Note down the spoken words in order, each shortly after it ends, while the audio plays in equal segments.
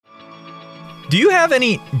Do you have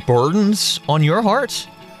any burdens on your heart?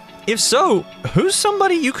 If so, who's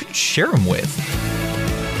somebody you could share them with?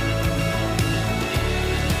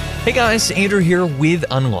 Hey guys, Andrew here with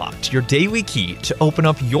Unlocked, your daily key to open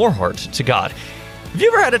up your heart to God. Have you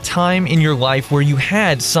ever had a time in your life where you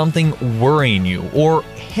had something worrying you or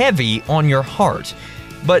heavy on your heart,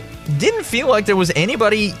 but didn't feel like there was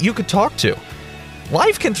anybody you could talk to?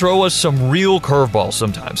 Life can throw us some real curveballs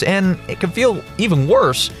sometimes, and it can feel even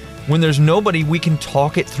worse when there's nobody we can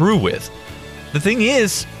talk it through with. The thing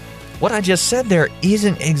is, what I just said there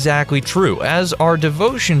isn't exactly true, as our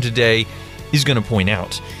devotion today is going to point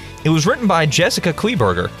out. It was written by Jessica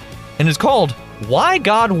Kleeberger, and is called Why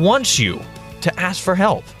God Wants You to Ask for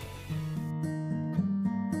Help.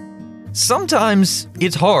 Sometimes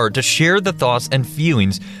it's hard to share the thoughts and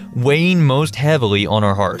feelings weighing most heavily on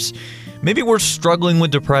our hearts. Maybe we're struggling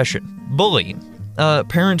with depression, bullying, a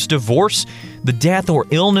parent's divorce, the death or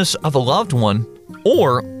illness of a loved one,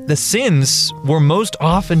 or the sins we're most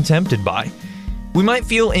often tempted by. We might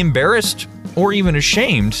feel embarrassed or even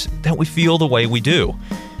ashamed that we feel the way we do.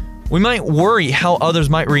 We might worry how others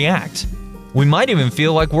might react. We might even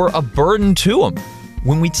feel like we're a burden to them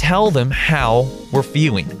when we tell them how we're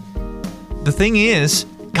feeling. The thing is,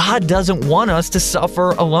 God doesn't want us to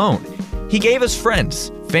suffer alone. He gave us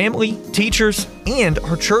friends, family, teachers, and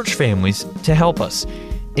our church families to help us,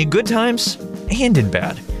 in good times and in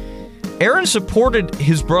bad. Aaron supported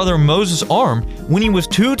his brother Moses' arm when he was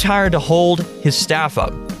too tired to hold his staff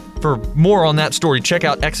up. For more on that story, check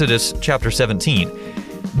out Exodus chapter 17.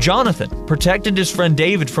 Jonathan protected his friend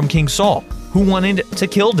David from King Saul, who wanted to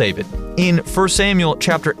kill David, in 1 Samuel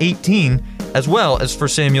chapter 18, as well as 1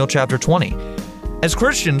 Samuel chapter 20. As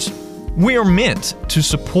Christians, we are meant to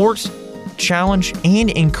support, challenge, and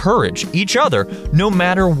encourage each other no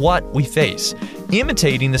matter what we face,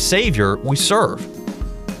 imitating the Savior we serve.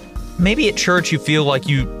 Maybe at church you feel like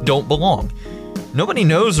you don't belong. Nobody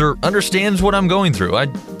knows or understands what I'm going through.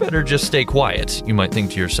 I'd better just stay quiet, you might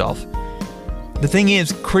think to yourself. The thing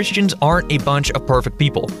is, Christians aren't a bunch of perfect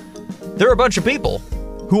people. They're a bunch of people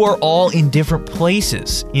who are all in different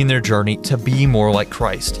places in their journey to be more like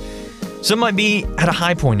Christ. Some might be at a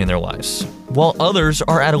high point in their lives, while others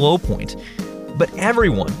are at a low point. But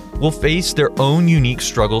everyone will face their own unique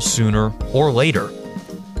struggles sooner or later.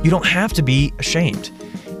 You don't have to be ashamed.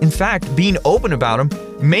 In fact, being open about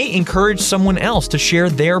them may encourage someone else to share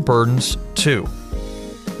their burdens too.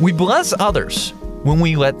 We bless others when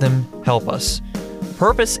we let them help us.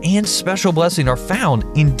 Purpose and special blessing are found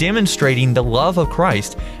in demonstrating the love of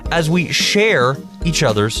Christ as we share each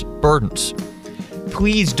other's burdens.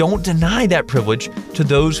 Please don't deny that privilege to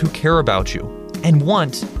those who care about you and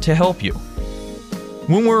want to help you.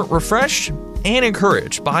 When we're refreshed and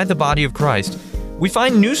encouraged by the body of Christ, we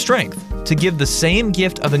find new strength to give the same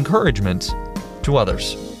gift of encouragement to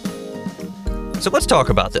others. So let's talk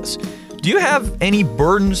about this. Do you have any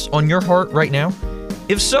burdens on your heart right now?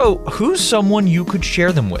 If so, who's someone you could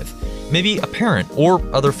share them with? Maybe a parent or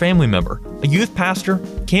other family member, a youth pastor,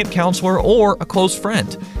 camp counselor, or a close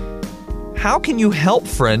friend. How can you help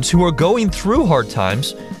friends who are going through hard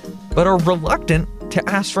times but are reluctant to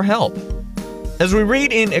ask for help? As we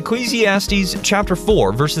read in Ecclesiastes chapter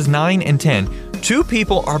 4, verses 9 and 10, two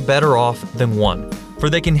people are better off than one, for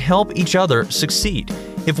they can help each other succeed.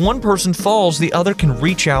 If one person falls, the other can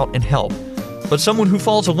reach out and help. But someone who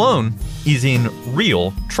falls alone is in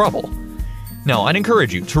real trouble. Now, I'd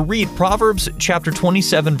encourage you to read Proverbs chapter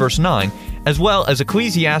 27, verse 9, as well as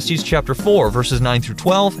Ecclesiastes chapter 4, verses 9 through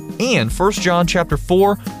 12, and 1 John chapter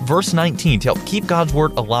 4, verse 19 to help keep God's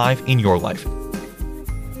Word alive in your life.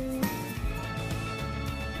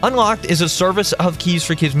 Unlocked is a service of Keys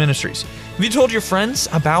for Kids Ministries. Have you told your friends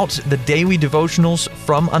about the daily devotionals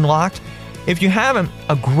from Unlocked? If you haven't,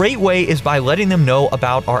 a great way is by letting them know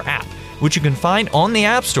about our app, which you can find on the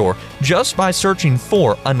App Store just by searching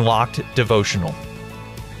for Unlocked Devotional.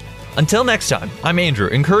 Until next time, I'm Andrew,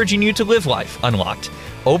 encouraging you to live life unlocked,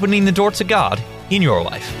 opening the door to God in your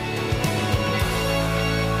life.